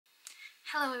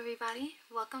Hello everybody,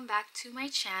 welcome back to my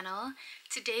channel.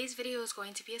 Today's video is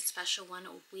going to be a special one.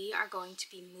 We are going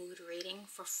to be mood reading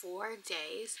for 4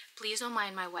 days. Please don't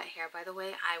mind my wet hair, by the way.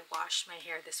 I washed my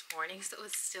hair this morning, so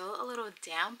it's still a little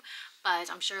damp,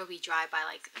 but I'm sure it'll be dry by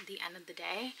like the end of the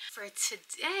day. For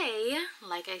today,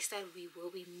 like I said, we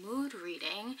will be mood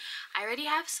reading. I already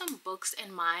have some books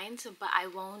in mind, but I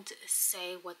won't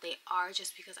say what they are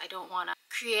just because I don't want to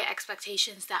create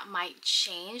expectations that might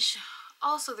change.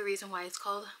 Also, the reason why it's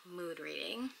called mood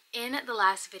reading. In the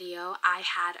last video, I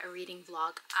had a reading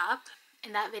vlog up.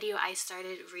 In that video, I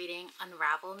started reading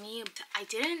Unravel Me. I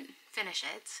didn't finish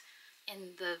it in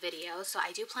the video, so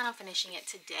I do plan on finishing it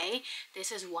today.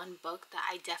 This is one book that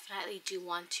I definitely do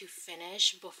want to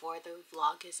finish before the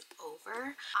vlog is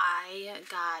over. I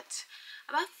got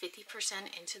about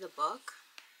 50% into the book,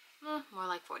 more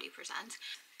like 40%.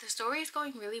 The story is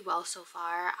going really well so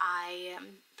far.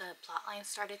 The plotline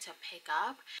started to pick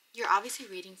up. You're obviously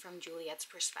reading from Juliet's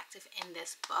perspective in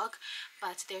this book,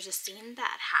 but there's a scene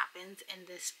that happens in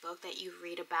this book that you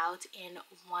read about in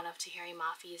one of Tahiri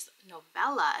Mafi's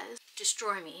novellas,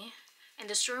 Destroy Me. In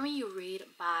Destroy Me, you read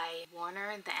by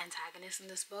Warner, the antagonist in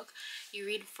this book. You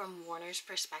read from Warner's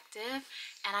perspective,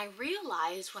 and I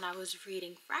realized when I was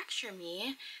reading Fracture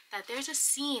Me that there's a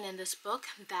scene in this book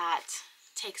that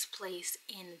takes place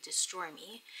in Destroy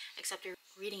Me, except you're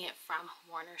reading it from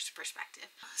Warner's perspective.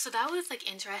 So that was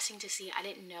like interesting to see. I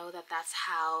didn't know that that's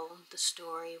how the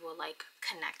story will like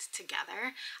connect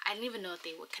together. I didn't even know that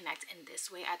they would connect in this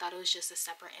way. I thought it was just a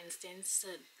separate instance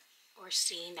or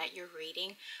scene that you're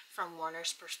reading from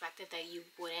Warner's perspective that you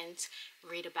wouldn't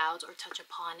read about or touch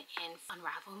upon in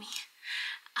Unravel Me.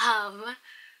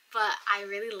 But I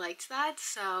really liked that,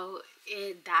 so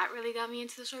that really got me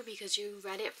into the story because you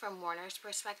read it from Warner's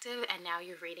perspective and now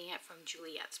you're reading it from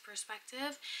Juliet's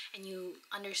perspective, and you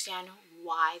understand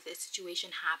why this situation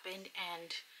happened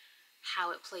and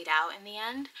how it played out in the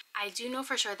end. I do know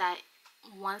for sure that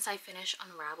once I finish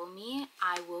Unravel Me,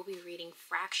 I will be reading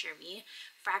Fracture Me.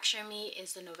 Fracture Me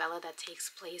is the novella that takes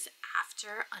place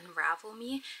after Unravel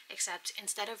Me, except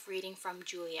instead of reading from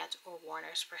Juliet or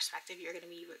Warner's perspective, you're going to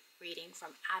be reading from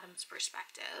Adam's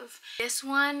perspective. This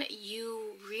one,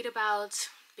 you read about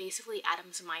basically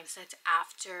Adam's mindset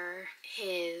after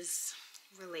his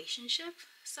relationship,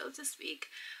 so to speak,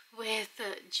 with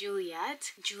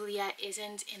Juliet. Juliet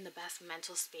isn't in the best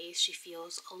mental space. She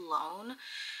feels alone,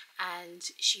 and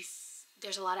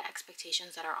there's a lot of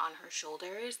expectations that are on her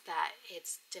shoulders that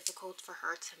it's difficult for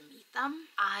her to meet them.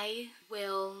 I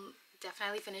will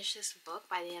definitely finish this book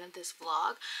by the end of this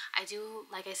vlog. I do,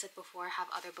 like I said before, have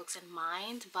other books in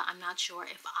mind, but I'm not sure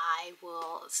if I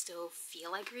will still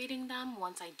feel like reading them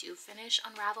once I do finish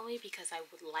Unravel Me, because I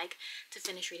would like to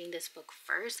finish reading this book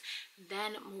first,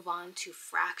 then move on to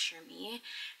Fracture Me,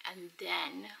 and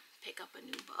then pick up a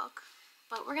new book.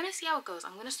 But we're gonna see how it goes.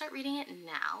 I'm gonna start reading it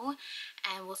now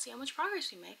and we'll see how much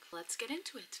progress we make. Let's get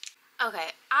into it. Okay,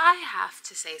 I have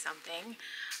to say something.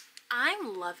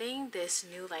 I'm loving this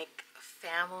new like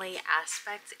family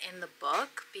aspect in the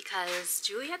book because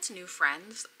Juliet's new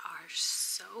friends are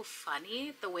so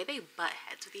funny. The way they butt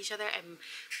heads with each other and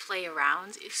play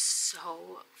around is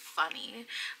so funny.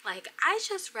 Like, I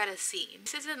just read a scene.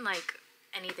 This isn't like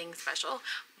anything special,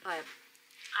 but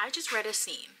I just read a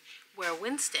scene where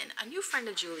Winston, a new friend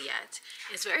of Juliet,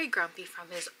 is very grumpy from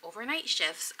his overnight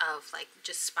shifts of like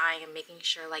just spying and making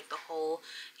sure like the whole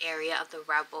area of the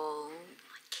rebel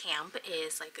camp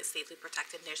is like safely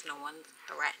protected. There's no one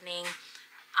threatening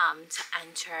to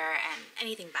enter and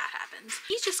anything bad happens.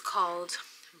 He just called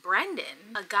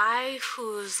Brendan, a guy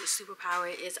whose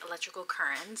superpower is electrical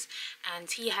currents,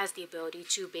 and he has the ability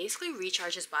to basically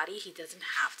recharge his body. He doesn't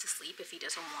have to sleep if he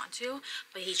doesn't want to,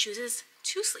 but he chooses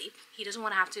to sleep. He doesn't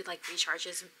want to have to like recharge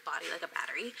his body like a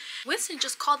battery. Winston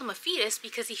just called him a fetus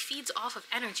because he feeds off of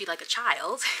energy like a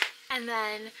child. And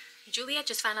then Juliet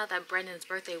just found out that Brendan's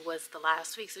birthday was the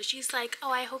last week, so she's like,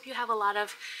 oh, I hope you have a lot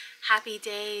of happy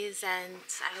days and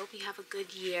I hope you have a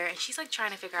good year. And she's like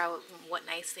trying to figure out what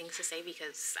nice things to say,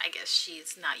 because I guess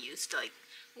she's not used to like,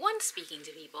 one, speaking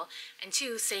to people, and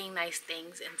two, saying nice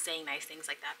things and saying nice things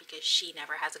like that because she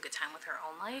never has a good time with her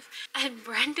own life. And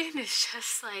Brendan is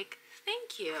just like,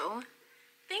 thank you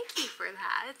for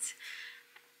that.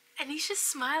 And he's just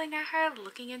smiling at her,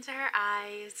 looking into her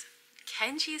eyes.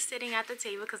 Kenji's sitting at the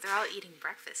table because they're all eating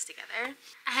breakfast together,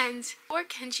 and before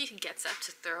Kenji gets up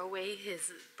to throw away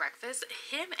his breakfast,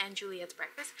 him and Juliet's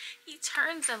breakfast, he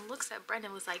turns and looks at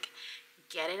Brendan and was like,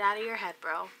 get it out of your head,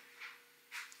 bro.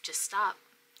 Just stop.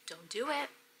 Don't do it.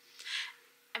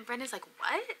 And Brendan's like,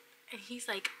 what? And he's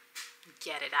like,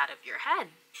 get it out of your head.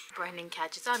 Brendan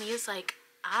catches on. He's like,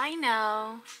 I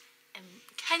know. And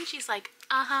Kenji's like,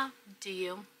 do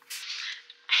you?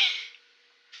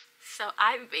 So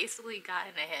I've basically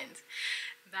gotten a hint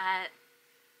that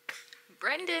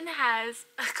Brendan has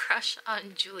a crush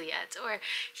on Juliet, or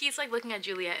he's like looking at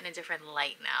Juliet in a different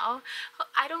light now.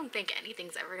 I don't think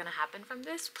anything's ever gonna happen from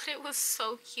this, but it was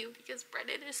so cute because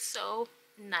Brendan is so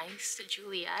nice to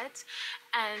Juliet,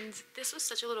 and this was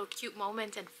such a little cute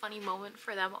moment and funny moment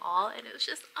for them all, and it was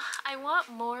just, I want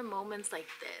more moments like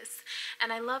this.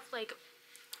 And I love like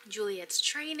Juliet's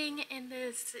training in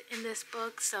this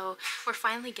book, so we're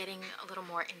finally getting a little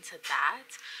more into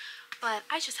that. But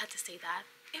I just had to say that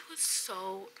it was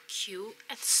so cute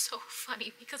and so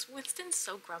funny because Winston's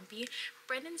so grumpy,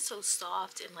 Brendan's so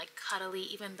soft and like cuddly,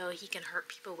 even though he can hurt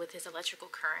people with his electrical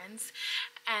currents,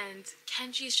 and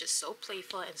Kenji's just so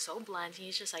playful and so blunt, and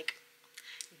he's just like,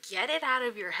 get it out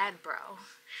of your head, bro.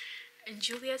 And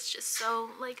Juliet's just so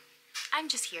like, I'm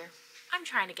just here, I'm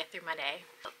trying to get through my day.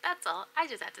 That's all. I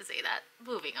just had to say that.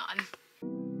 Moving on.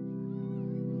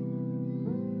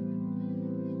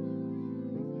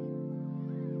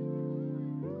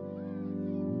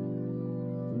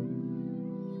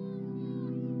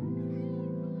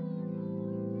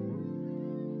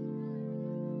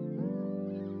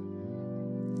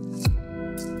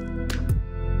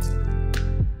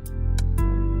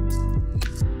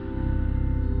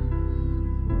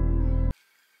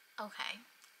 Okay,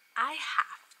 I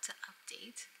have to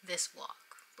update this walk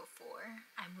before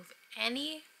I move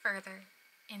any further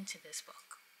into this book.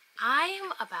 I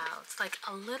am about like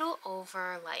a little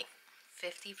over like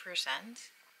 50%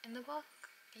 in the book.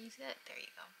 Can you see that? There you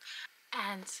go.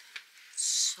 And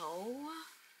so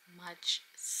much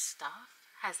stuff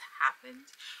has happened.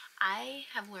 I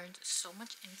have learned so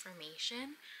much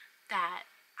information that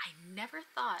I never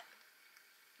thought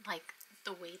like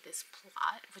the way this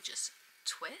plot would just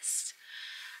twist.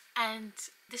 And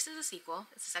this is a sequel,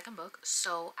 it's the second book,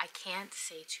 so I can't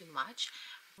say too much.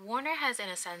 Warner has in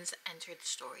a sense entered the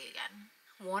story again.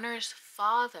 Warner's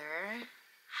father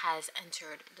has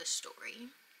entered the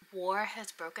story. War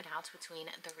has broken out between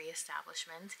the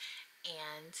Reestablishment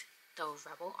and the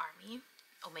Rebel Army.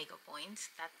 Omega Point,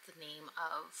 that's the name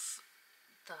of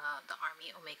the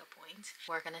army, Omega Point.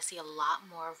 We're gonna see a lot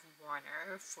more of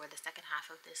Warner for the second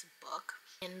half of this book.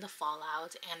 In the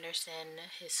fallout, Anderson,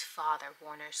 his father,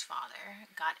 Warner's father,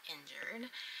 got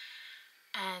injured,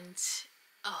 and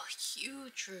a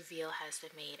huge reveal has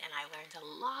been made, and I learned a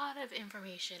lot of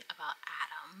information about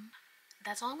Adam.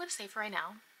 That's all I'm gonna say for right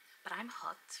now, but I'm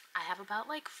hooked. I have about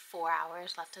like 4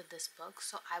 hours left of this book,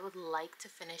 so I would like to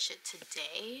finish it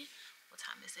today. What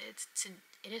time is it?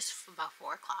 It is about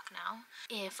 4 o'clock now.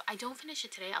 If I don't finish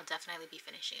it today, I'll definitely be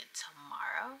finishing it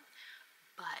tomorrow.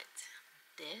 But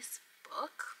this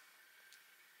book,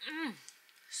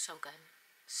 so good.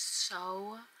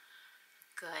 So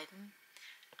good.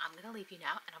 I'm gonna leave you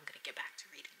now and I'm gonna get back to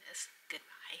reading this.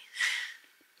 Goodbye.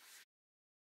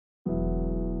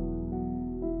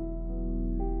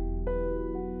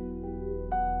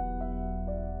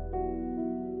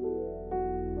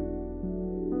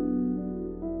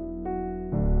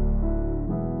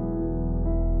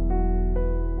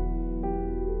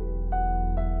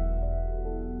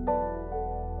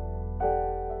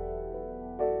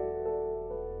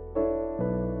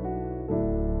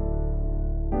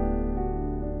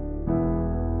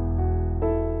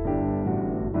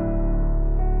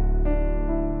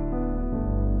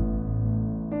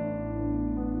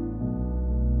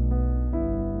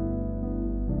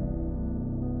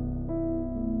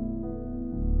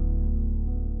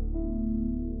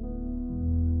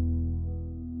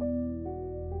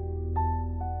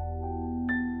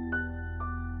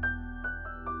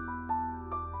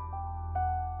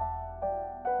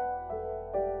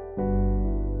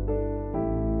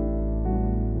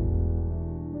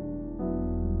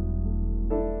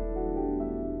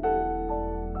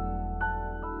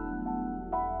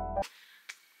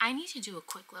 I need to do a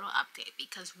quick little update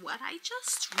because what I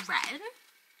just read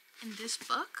in this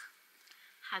book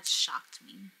has shocked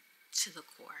me to the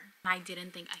core. I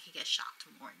didn't think I could get shocked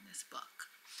more in this book.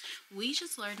 We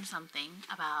just learned something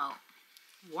about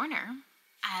Warner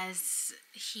as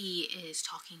he is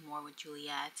talking more with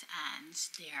Juliet, and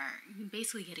they're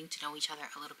basically getting to know each other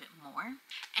a little bit more.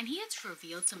 And he has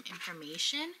revealed some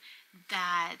information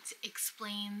that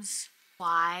explains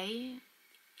why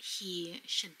he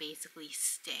should basically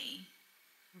stay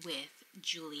with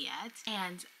Juliet.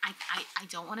 And I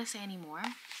don't want to say any more,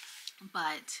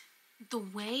 but the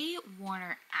way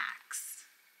Warner acts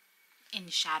in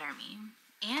Shatter Me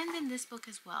and in this book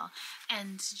as well.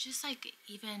 And just like,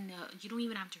 even you don't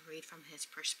even have to read from his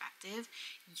perspective.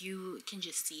 You can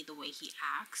just see the way he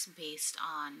acts based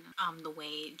on the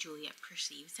way Juliet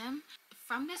perceives him.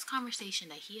 From this conversation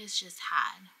that he has just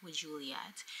had with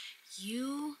Juliet,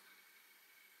 you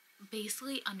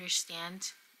basically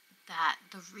understand that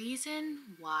the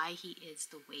reason why he is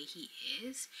the way he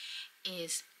is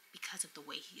because of the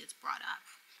way he is brought up.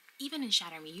 Even in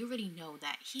Shatter Me, you already know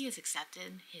that he has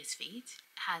accepted his fate,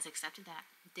 has accepted that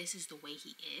this is the way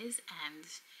he is, and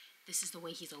this is the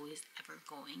way he's always ever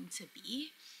going to be.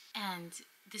 And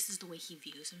this is the way he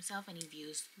views himself, and he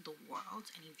views the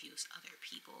world, and he views other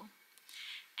people.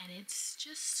 And it's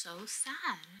just so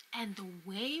sad. And the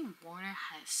way Warner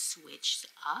has switched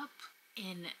up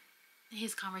in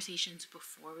his conversations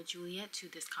before with Juliet to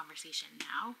this conversation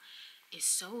now is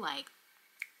so like,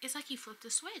 it's like he flipped a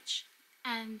switch.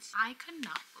 And I could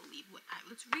not believe what I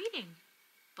was reading.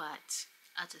 But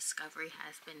a discovery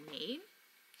has been made,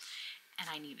 and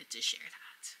I needed to share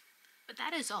that. But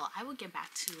that is all. I will get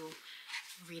back to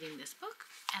reading this book,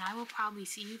 and I will probably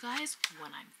see you guys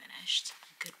when I'm finished.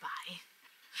 Goodbye.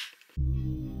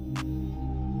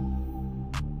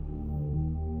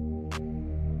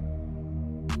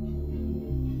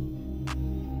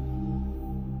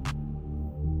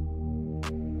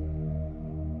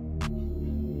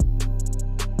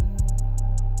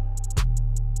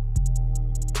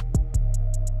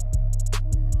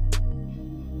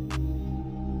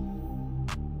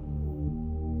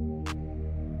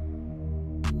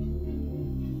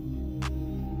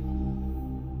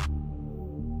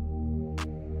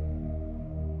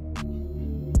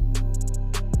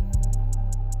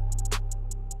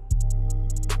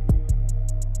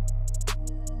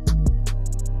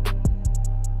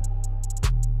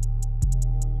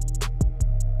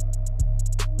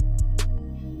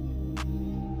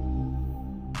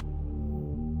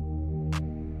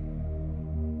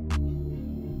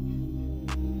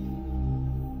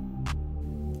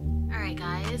 Alright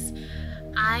guys,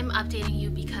 I'm updating you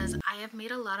because I have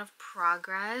made a lot of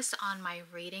progress on my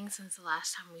reading since the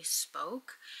last time we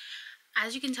spoke.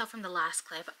 As you can tell from the last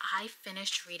clip, I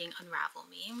finished reading Unravel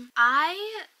Me.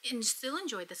 I still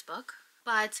enjoyed this book,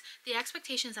 but the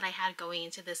expectations that I had going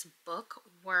into this book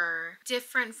were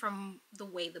different from the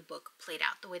way the book played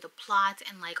out, the way the plot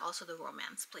and like also the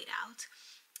romance played out.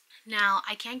 Now,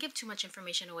 I can't give too much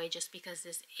information away just because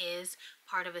this is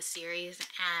part of a series,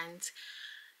 and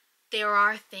there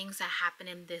are things that happen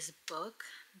in this book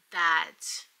that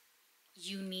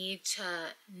you need to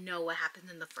know what happened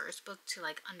in the first book to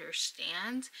like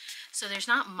understand. So there's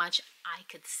not much I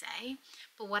could say,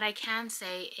 but what I can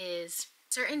say is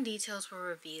certain details were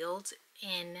revealed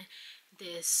in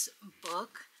this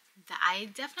book that I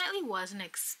definitely wasn't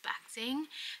expecting.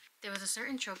 There was a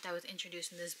certain trope that was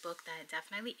introduced in this book that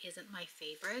definitely isn't my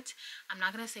favorite. I'm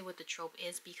not going to say what the trope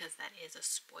is because that is a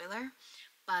spoiler.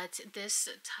 But this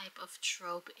type of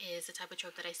trope is the type of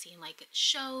trope that I see in like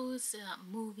shows,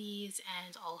 movies,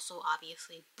 and also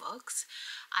obviously books.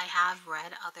 I have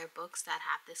read other books that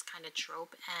have this kind of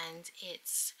trope, and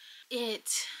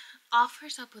it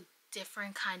offers up a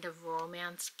different kind of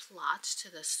romance plot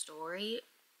to the story,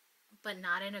 but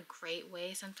not in a great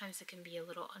way. Sometimes it can be a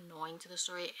little annoying to the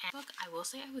story. And book, I will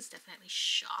say I was definitely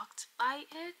shocked by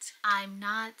it. I'm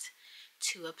not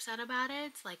too upset about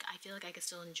it. Like, I feel like I could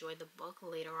still enjoy the book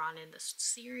later on in the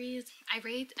series. I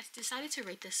decided to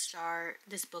rate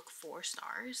this book 4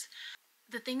 stars.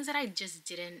 The things that I just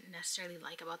didn't necessarily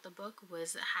like about the book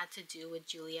had to do with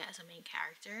Julia as a main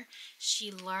character.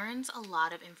 She learns a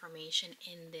lot of information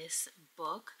in this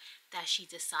book that she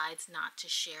decides not to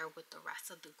share with the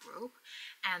rest of the group.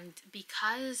 And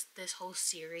because this whole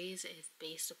series is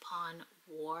based upon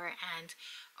war and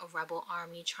a rebel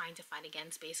army trying to fight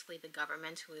against basically the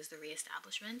government, who is the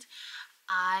reestablishment,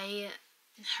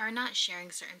 her not sharing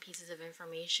certain pieces of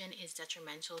information is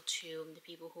detrimental to the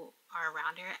people who are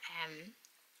around her and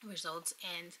results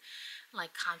in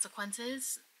like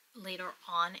consequences later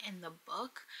on in the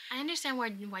book. I understand why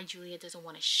Julia doesn't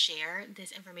want to share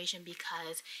this information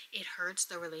because it hurts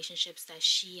the relationships that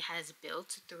she has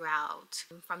built throughout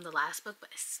from the last book, but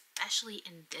especially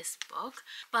in this book.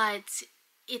 But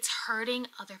it's hurting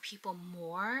other people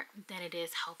more than it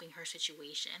is helping her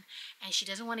situation, and she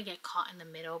doesn't want to get caught in the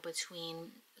middle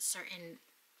between certain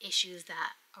issues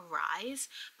that arise,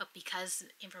 but because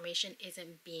information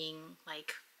isn't being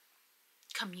like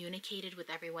communicated with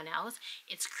everyone else,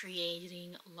 it's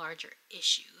creating larger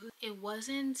issues.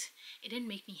 It didn't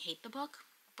make me hate the book,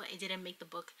 but it didn't make the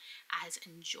book as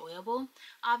enjoyable.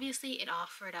 Obviously, it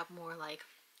offered up more like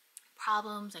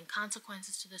problems and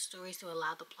consequences to the stories to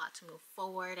allow the plot to move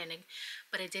forward,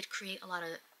 but it did create a lot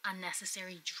of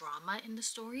unnecessary drama in the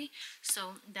story.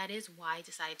 So that is why I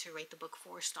decided to rate the book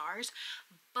 4 stars.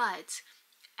 But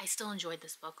I still enjoyed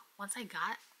this book. Once I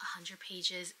got 100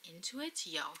 pages into it,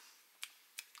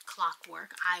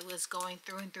 clockwork. I was going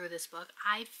through and through this book.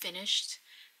 I finished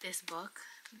this book.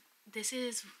 This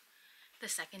is the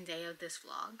second day of this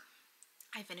vlog.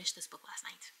 I finished this book last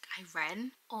night. I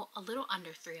read a little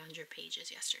under 300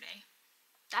 pages yesterday.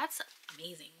 That's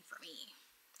amazing for me.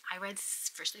 I read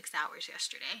for 6 hours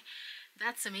yesterday.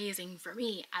 That's amazing for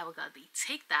me. I will gladly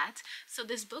take that. So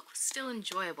this book was still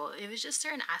enjoyable. It was just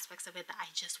certain aspects of it that I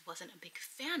just wasn't a big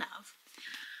fan of.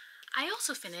 I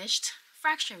also finished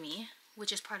Fracture Me,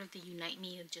 which is part of the Unite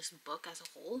Me just book as a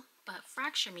whole. But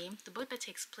Fracture Me, the book that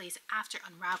takes place after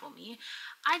Unravel Me,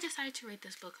 I decided to rate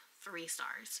this book 3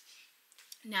 stars.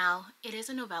 Now, it is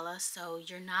a novella, so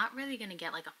you're not really going to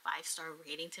get like a 5-star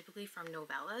rating typically from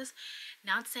novellas.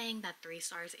 Not saying that 3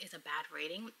 stars is a bad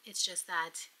rating. It's just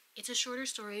that it's a shorter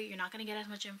story. You're not going to get as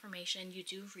much information. You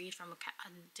do read from a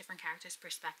different character's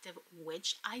perspective,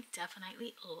 which I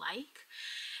definitely like.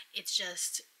 It's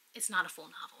just, it's not a full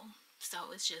novel.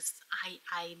 So it's just,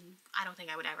 I don't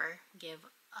think I would ever give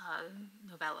a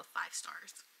novella 5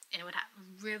 stars. And it would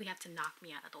really have to knock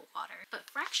me out of the water. But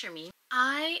Fracture Me,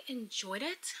 I enjoyed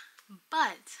it,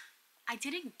 but I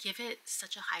didn't give it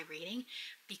such a high rating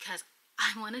because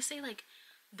I want to say like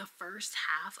the first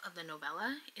half of the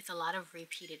novella, it's a lot of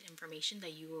repeated information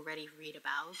that you already read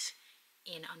about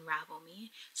in Unravel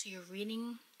Me. So you're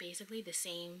reading basically the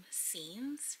same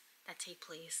scenes that take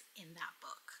place in that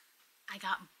book. I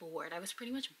got bored. I was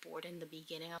pretty much bored in the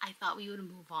beginning. I thought we would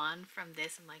move on from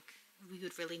this and like we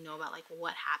would really know about like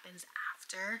what happens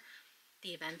after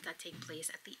the events that take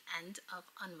place at the end of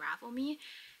Unravel Me,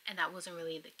 and that wasn't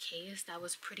really the case. That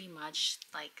was pretty much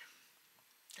like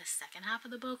the second half of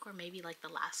the book, or maybe like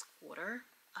the last quarter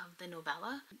of the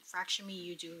novella. Fracture Me,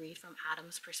 you do read from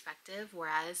Adam's perspective,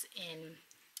 whereas in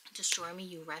Destroy Me,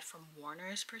 you read from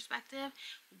Warner's perspective.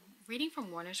 Reading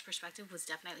from Warner's perspective was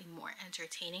definitely more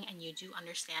entertaining, and you do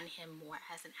understand him more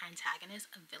as an antagonist,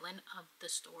 a villain of the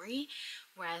story.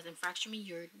 Whereas in Fracture Me,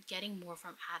 you're getting more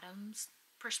from Adam's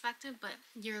perspective, but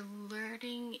you're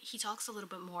learning, he talks a little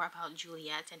bit more about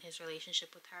Juliet and his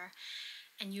relationship with her,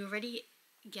 and you already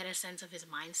get a sense of his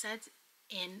mindset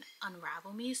in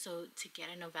Unravel Me. So to get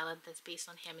a novella that's based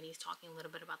on him and he's talking a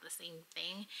little bit about the same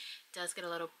thing does get a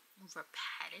little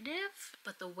repetitive,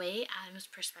 but the way Adam's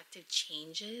perspective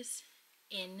changes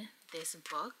in this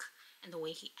book and the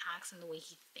way he acts and the way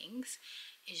he thinks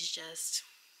is just,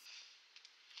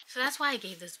 so that's why I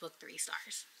gave this book 3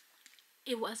 stars.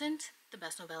 It wasn't the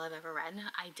best novella I've ever read.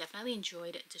 I definitely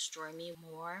enjoyed Destroy Me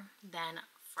more than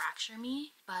Fracture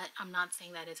Me, but I'm not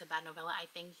saying that it's a bad novella.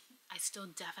 I still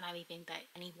definitely think that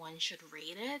anyone should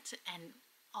read it, and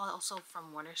also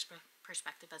from Warner's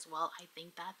perspective as well. I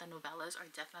think that the novellas are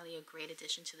definitely a great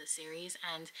addition to the series,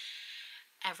 and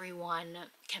everyone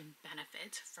can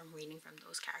benefit from reading from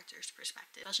those characters'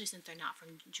 perspective, especially since they're not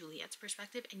from Juliet's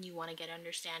perspective, and you want to get an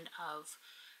understand of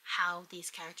how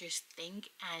these characters think,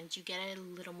 and you get a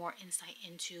little more insight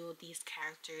into these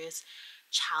characters'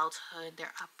 childhood,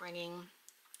 their upbringing,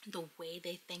 the way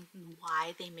they think, and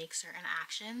why they make certain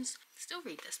actions. Still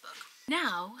read this book.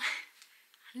 Now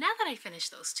that I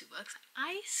finished those 2 books,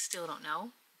 I still don't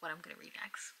know what I'm gonna read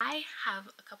next. I have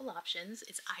a couple options.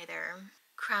 It's either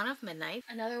Crown of Midnight.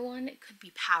 Another one could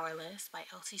be Powerless by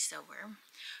Elsie Silver.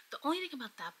 The only thing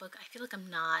about that book, I feel like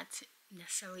I'm not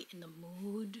necessarily in the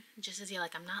mood just as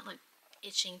like I'm not like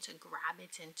itching to grab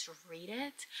it and to read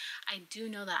it. I do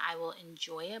know that I will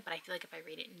enjoy it, but I feel like if I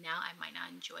read it now, I might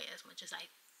not enjoy it as much as I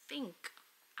think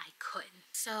I could.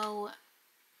 So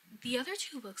the other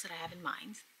 2 books that I have in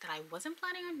mind that I wasn't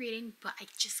planning on reading, but I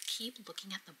just keep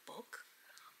looking at the book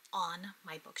on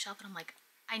my bookshelf and I'm like,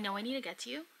 I know I need to get to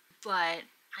you, but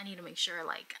I need to make sure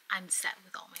like I'm set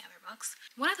with all my other books.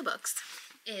 One of the books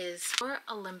is For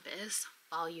Olympus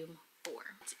Volume 4.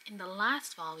 In the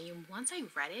last volume, once I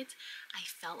read it, I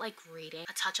felt like reading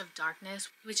A Touch of Darkness,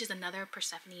 which is another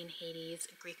Persephone and Hades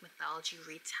Greek mythology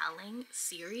retelling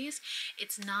series.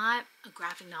 It's not a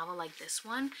graphic novel like this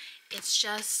one. It's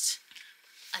just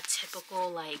a typical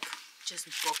like just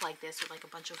book like this with like a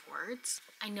bunch of words.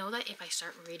 I know that if I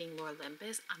start reading Lord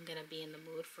Olympus, I'm gonna be in the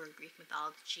mood for a Greek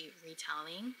mythology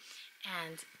retelling,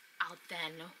 and I'll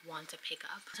then want to pick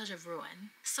up Touch of Ruin.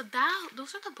 So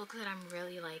those are the books that I'm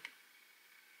really like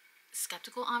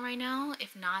skeptical on right now.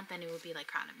 If not, then it would be like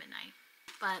Crown of Midnight.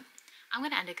 But I'm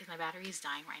gonna end it because my battery is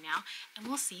dying right now, and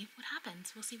we'll see what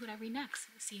happens. We'll see what I read next.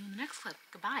 See you in the next clip.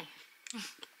 Goodbye.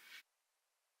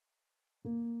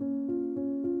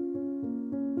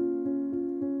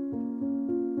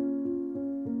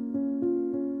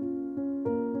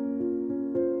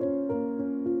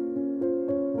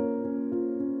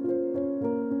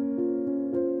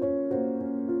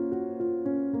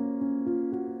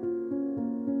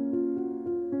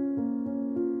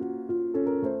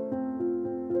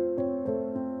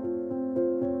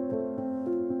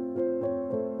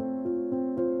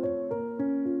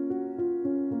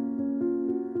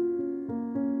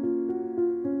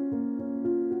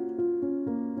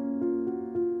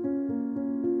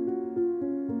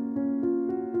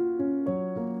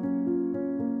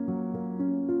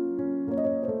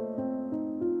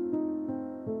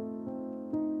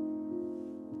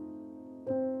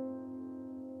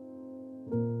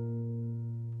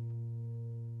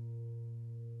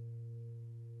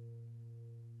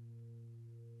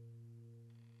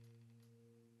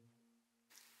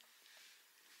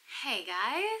 Hey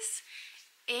guys,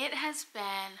 it has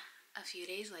been a few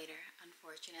days later,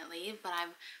 unfortunately, but I'm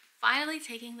finally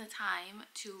taking the time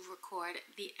to record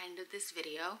the end of this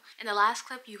video. In the last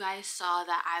clip, you guys saw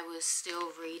that I was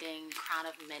still reading Crown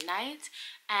of Midnight,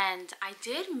 and I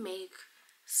did make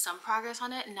some progress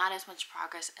on it, not as much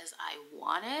progress as I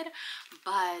wanted,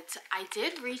 but I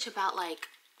did reach about like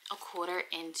a quarter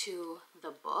into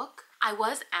the book. I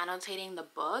was annotating the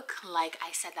book like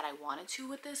I said that I wanted to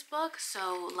with this book.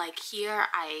 So like here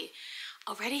I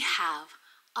already have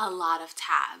a lot of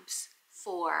tabs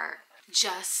for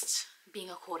just being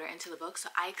a quarter into the book. So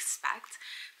I expect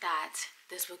that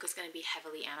this book is going to be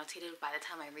heavily annotated by the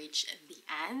time I reach the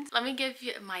end. Let me give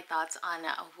you my thoughts on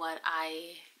what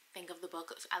I think of the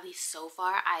book, at least so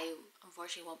far. I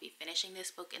unfortunately won't be finishing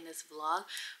this book in this vlog,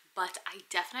 but I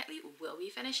definitely will be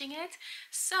finishing it.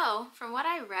 So from what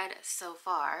I read so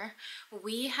far,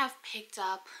 we have picked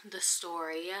up the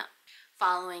story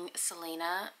following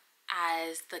Selena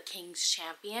as the king's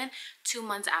champion 2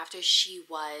 months after she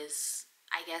was,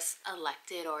 I guess,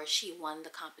 elected, or she won the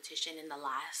competition in the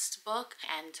last book,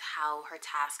 and how her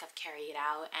tasks have carried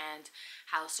out and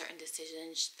how certain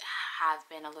decisions have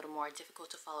been a little more difficult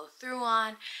to follow through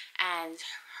on, and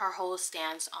her whole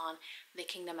stance on the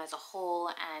kingdom as a whole.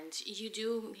 And you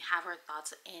do have her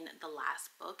thoughts in the last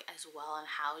book as well, on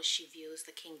how she views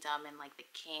the kingdom and like the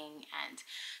king and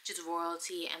just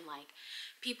royalty and like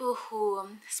people who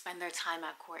spend their time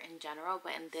at court in general.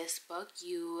 But in this book,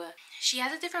 she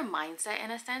has a different mindset in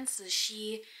a sense.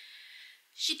 She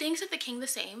thinks of the king the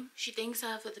same. She thinks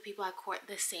of the people at court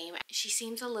the same. She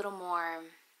seems a little more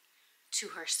to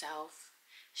herself.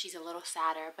 She's a little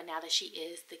sadder, but now that she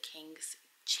is the king's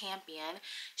champion,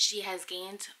 she has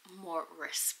gained more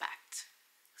respect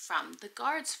from the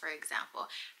guards, for example.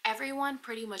 Everyone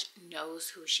pretty much knows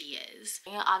who she is.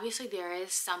 You know, obviously there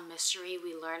is some mystery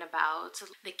we learn about.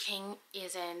 The king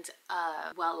isn't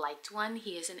a well-liked one.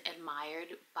 He isn't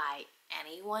admired by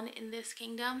anyone in this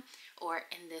kingdom or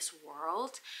in this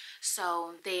world.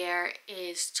 So there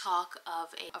is talk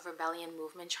of a rebellion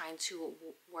movement trying to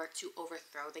work to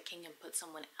overthrow the king and put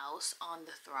someone else on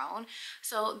the throne.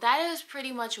 So that is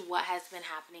pretty much what has been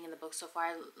happening in the book so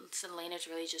far. Selena's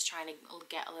really just trying to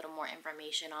get a little more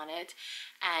information on it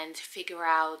and figure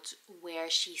out where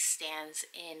she stands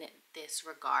in this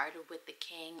regard with the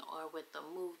king or with the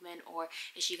movement, or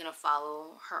is she gonna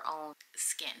follow her own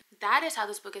skin. That is how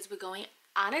this book has been going.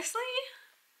 Honestly,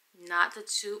 not to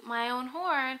toot my own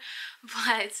horn,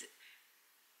 but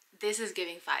this is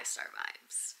giving 5-star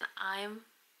vibes. I'm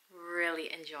really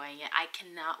enjoying it. I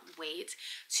cannot wait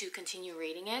to continue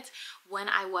reading it. When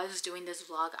I was doing this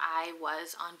vlog, I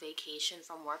was on vacation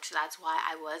from work, so that's why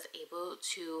I was able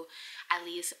to at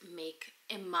least make,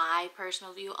 in my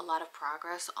personal view, a lot of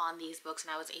progress on these books,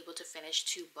 and I was able to finish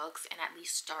 2 books and at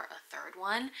least start a 3rd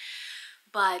one.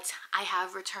 But I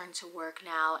have returned to work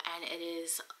now, and it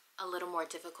is a little more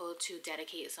difficult to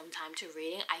dedicate some time to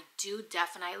reading. I do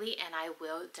definitely, and I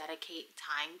will dedicate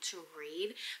time to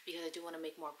read because I do want to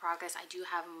make more progress. I do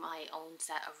have my own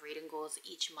set of reading goals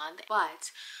each month,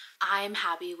 but I'm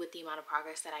happy with the amount of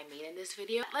progress that I made in this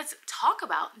video. Let's talk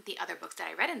about the other books that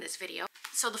I read in this video.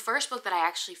 So the first book that I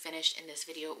actually finished in this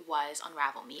video was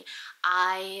Unravel Me.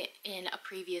 In a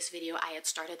previous video, I had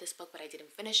started this book, but I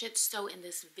didn't finish it. So in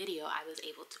this video, I was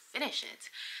able to finish it.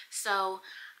 So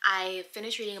I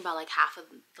finished reading about like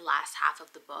the last half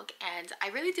of the book, and I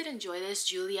really did enjoy this.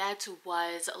 Juliet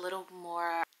was a little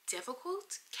more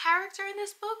difficult character in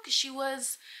this book.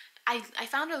 I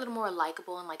found her a little more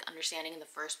likable and like understanding in the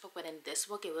first book, but in this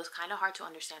book it was kind of hard to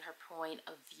understand her point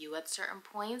of view at certain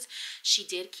points. She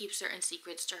did keep certain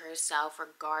secrets to herself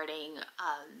regarding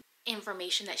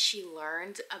information that she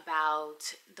learned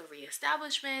about the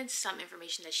reestablishment, some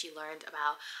information that she learned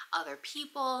about other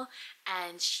people,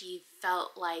 and she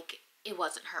felt like it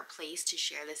wasn't her place to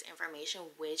share this information,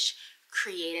 which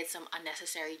created some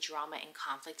unnecessary drama and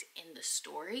conflict in the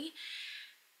story.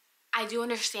 I do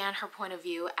understand her point of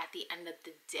view at the end of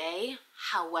the day.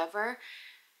 However,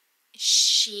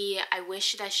 I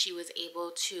wish that she was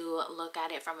able to look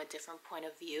at it from a different point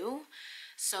of view.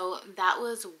 So that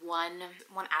was one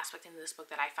aspect in this book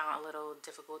that I found a little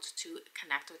difficult to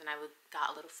connect with, and I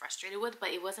got a little frustrated with, but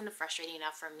it wasn't frustrating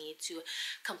enough for me to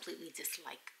completely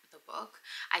dislike the book.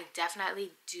 I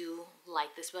definitely do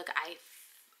like this book.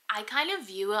 I kind of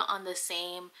view it on the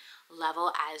same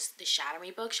level as the Shatter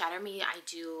Me book. Shatter Me I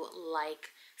do like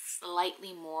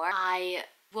slightly more. I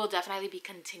will definitely be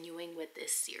continuing with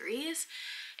this series.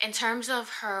 In terms of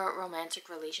her romantic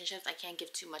relationships, I can't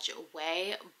give too much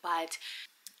away, but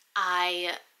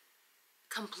I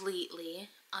completely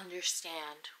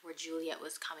understand where Juliet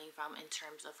was coming from in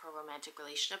terms of her romantic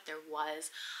relationship. There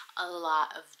was a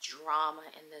lot of drama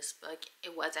in this book.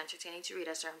 It was entertaining to read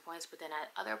at certain points, but then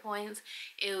at other points,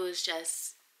 it was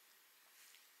just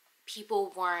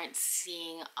people weren't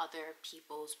seeing other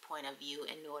people's point of view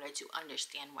in order to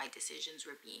understand why decisions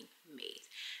were being made.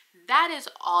 That is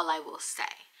all I will say.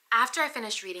 After I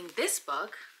finished reading this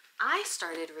book, I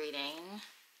started reading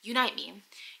Unite Me.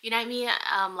 Unite Me,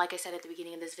 like I said at the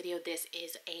beginning of this video, this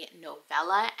is a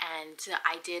novella, and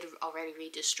I did already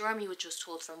read Destroy Me, which was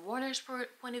told from Warner's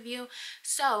point of view.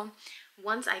 So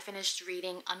once I finished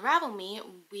reading Unravel Me,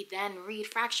 we then read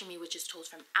Fracture Me, which is told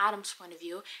from Adam's point of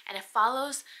view, and it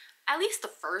follows at least the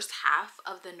first half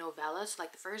of the novella, so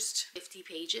like the first 50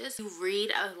 pages. You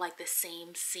read like the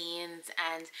same scenes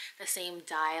and the same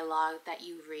dialogue that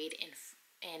you read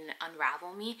in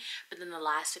Unravel Me, but then the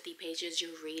last 50 pages you're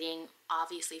reading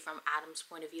obviously from Adam's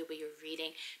point of view, but you're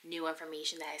reading new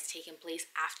information that has taken place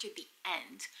after the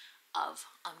end of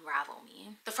Unravel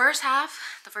Me. The first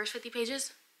half, the first 50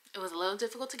 pages, it was a little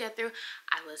difficult to get through.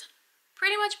 I was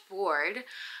pretty much bored,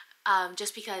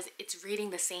 just because it's reading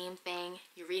the same thing,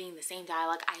 you're reading the same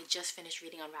dialogue. I had just finished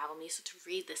reading Unravel Me, so to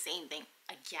read the same thing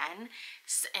again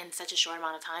in such a short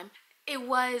amount of time, it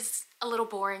was a little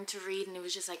boring to read, and it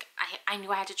was just like, I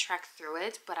knew I had to trek through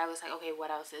it, but I was like, okay, what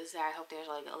else is there? I hope there's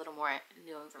like a little more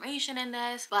new information in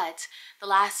this. But the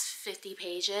last 50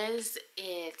 pages,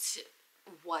 it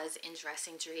was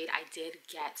interesting to read. I did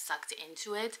get sucked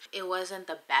into it. It wasn't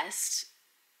the best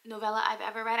novella I've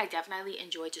ever read. I definitely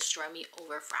enjoyed Destroy Me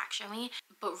over Fracture Me,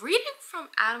 but reading from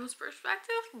Adam's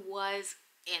perspective was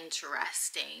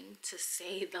interesting, to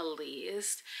say the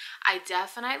least. I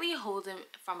definitely hold him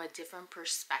from a different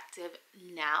perspective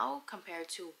now compared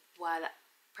to what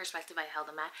perspective I held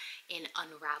him at in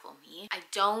Unravel Me. I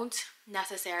don't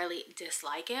necessarily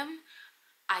dislike him.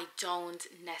 I don't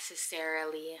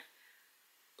necessarily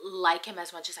like him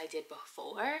as much as I did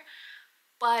before,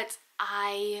 but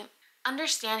I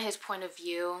understand his point of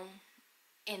view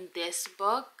in this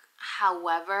book.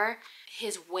 However,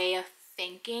 his way of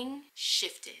thinking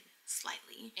shifted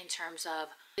slightly in terms of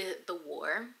the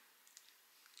war,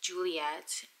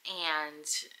 Juliet, and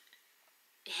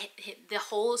the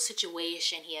whole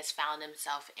situation he has found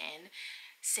himself in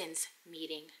since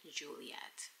meeting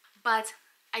Juliet. But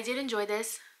I did enjoy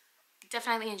this.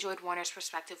 Definitely enjoyed Warner's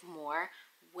perspective more.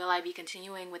 Will I be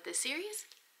continuing with this series?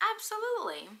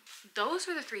 Absolutely. Those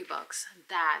were the 3 books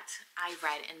that I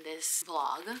read in this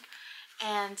vlog,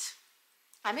 and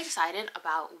I'm excited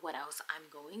about what else I'm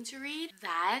going to read.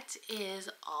 That is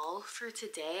all for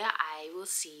today. I will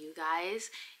see you guys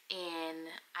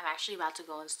I'm actually about to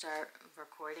go and start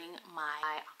recording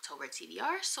my October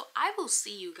TBR, so I will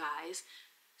see you guys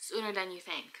sooner than you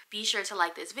think. Be sure to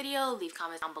like this video, leave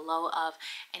comments down below of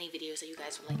any videos that you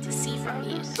guys would like to see from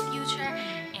me in the future,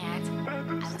 and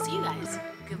I will see you guys.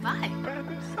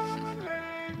 Goodbye.